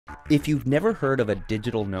If you've never heard of a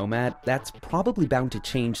digital nomad, that's probably bound to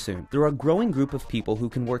change soon. There are a growing group of people who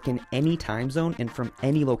can work in any time zone and from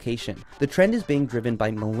any location. The trend is being driven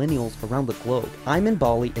by millennials around the globe. I'm in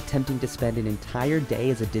Bali attempting to spend an entire day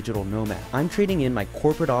as a digital nomad. I'm trading in my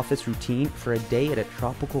corporate office routine for a day at a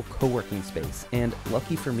tropical co-working space, and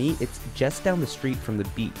lucky for me, it's just down the street from the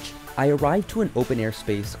beach. I arrived to an open-air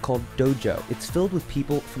space called Dojo. It's filled with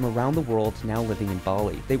people from around the world now living in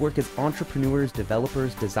Bali. They work as entrepreneurs,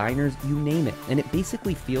 developers, designers, you name it, and it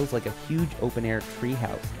basically feels like a huge open-air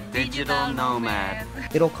treehouse. Digital Nomad.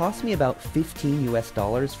 It'll cost me about $15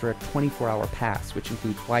 US for a 24-hour pass, which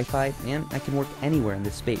includes Wi-Fi, and I can work anywhere in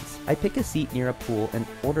this space. I pick a seat near a pool and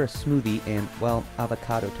order a smoothie and, well,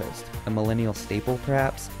 avocado toast. A millennial staple,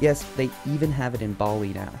 perhaps? Yes, they even have it in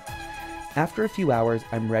Bali now. After a few hours,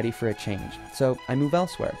 I'm ready for a change, so I move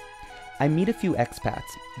elsewhere. I meet a few expats.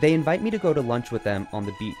 They invite me to go to lunch with them on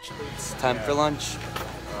the beach. It's time for lunch.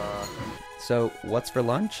 So, what's for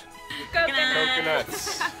lunch?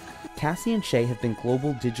 Coconuts. Cassie and Shay have been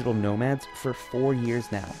global digital nomads for 4 years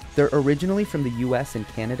now. They're originally from the US and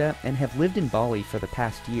Canada and have lived in Bali for the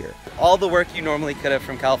past year. All the work you normally could have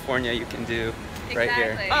from California, you can do right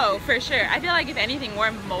here. Oh, for sure. I feel like if anything,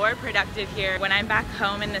 we're more productive here. When I'm back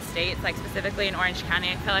home in the States, like specifically in Orange County,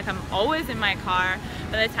 I feel like I'm always in my car.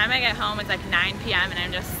 By the time I get home, it's like 9 p.m. and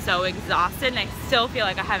I'm just so exhausted, and I still feel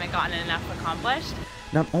like I haven't gotten enough accomplished.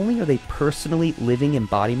 Not only are they personally living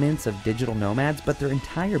embodiments of digital nomads, but their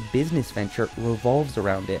entire business venture revolves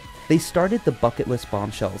around it. They started the Bucket List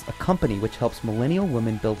Bombshells, a company which helps millennial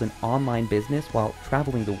women build an online business while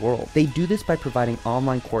traveling the world. They do this by providing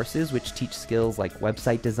online courses which teach skills like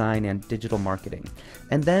website design and digital marketing.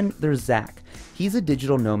 And then there's Zach. He's a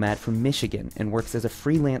digital nomad from Michigan and works as a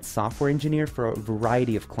freelance software engineer for a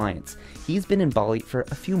variety of clients. He's been in Bali for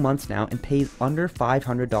a few months now and pays under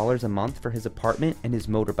 $500 a month for his apartment and his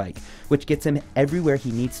motorbike, which gets him everywhere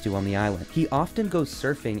he needs to on the island. He often goes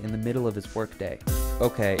surfing in the middle of his workday.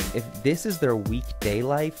 Okay, if this is their weekday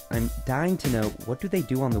life, I'm dying to know, what do they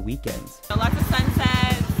do on the weekends? Lots of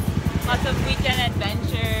sunsets, lots of weekend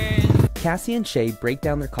adventures. Cassie and Shay break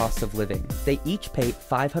down their costs of living. They each pay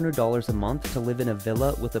 $500 a month to live in a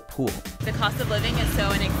villa with a pool. The cost of living is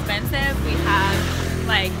so inexpensive. We have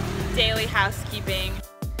like daily housekeeping.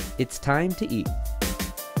 It's time to eat.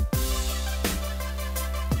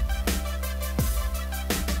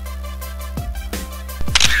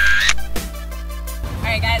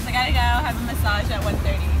 Alright guys, I gotta go have a massage at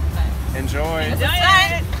 1:30. Enjoy.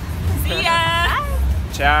 See ya!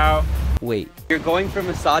 Ciao. Wait, You're going for a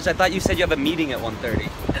massage? I thought you said you have a meeting at 1:30.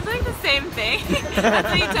 It's like the same thing. That's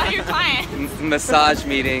what you tell your clients. Massage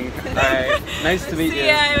meeting. Alright. Nice to meet you. See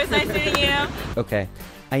ya, it was nice meeting you. okay.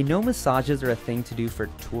 I know massages are a thing to do for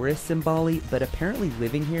tourists in Bali, but apparently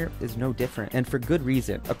living here is no different, and for good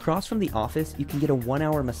reason. Across from the office, you can get a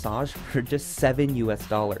 1-hour massage for just $7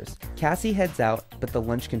 US. Cassie heads out, but the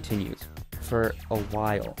lunch continues. For a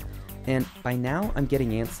while. And by now, I'm getting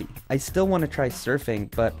antsy. I still want to try surfing,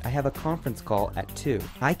 but I have a conference call at 2.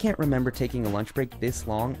 I can't remember taking a lunch break this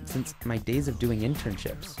long since my days of doing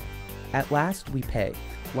internships. At last, we pay.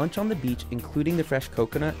 Lunch on the beach, including the fresh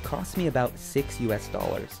coconut, cost me about $6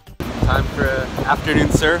 US. Time for an afternoon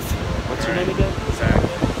surf. What's your name again? Zach.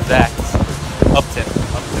 Zach's. Uptin.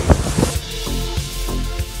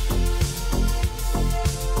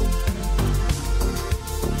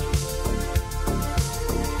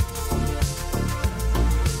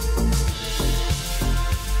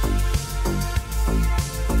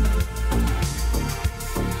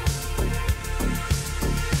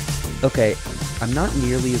 Okay, I'm not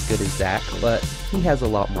nearly as good as Zach, but he has a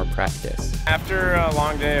lot more practice. After a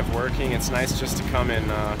long day of working, it's nice just to come and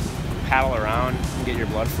paddle around and get your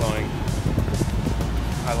blood flowing.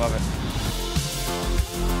 I love it.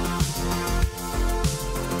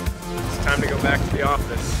 It's time to go back to the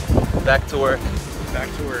office. Back to work. Back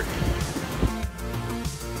to work.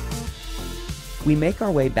 We make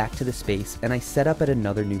our way back to the space, and I set up at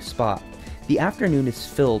another new spot. The afternoon is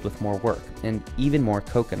filled with more work, and even more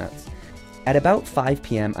coconuts. At about 5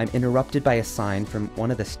 p.m., I'm interrupted by a sign from one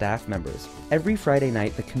of the staff members. Every Friday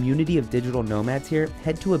night, the community of digital nomads here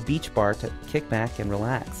head to a beach bar to kick back and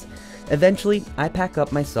relax. Eventually, I pack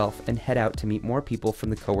up myself and head out to meet more people from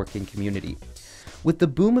the co-working community. With the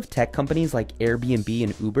boom of tech companies like Airbnb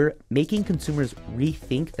and Uber making consumers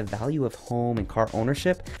rethink the value of home and car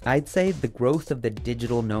ownership, I'd say the growth of the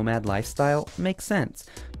digital nomad lifestyle makes sense.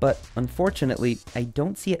 But unfortunately, I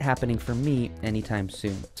don't see it happening for me anytime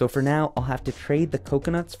soon. So for now, I'll have to trade the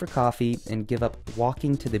coconuts for coffee and give up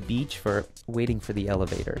walking to the beach for waiting for the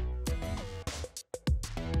elevator.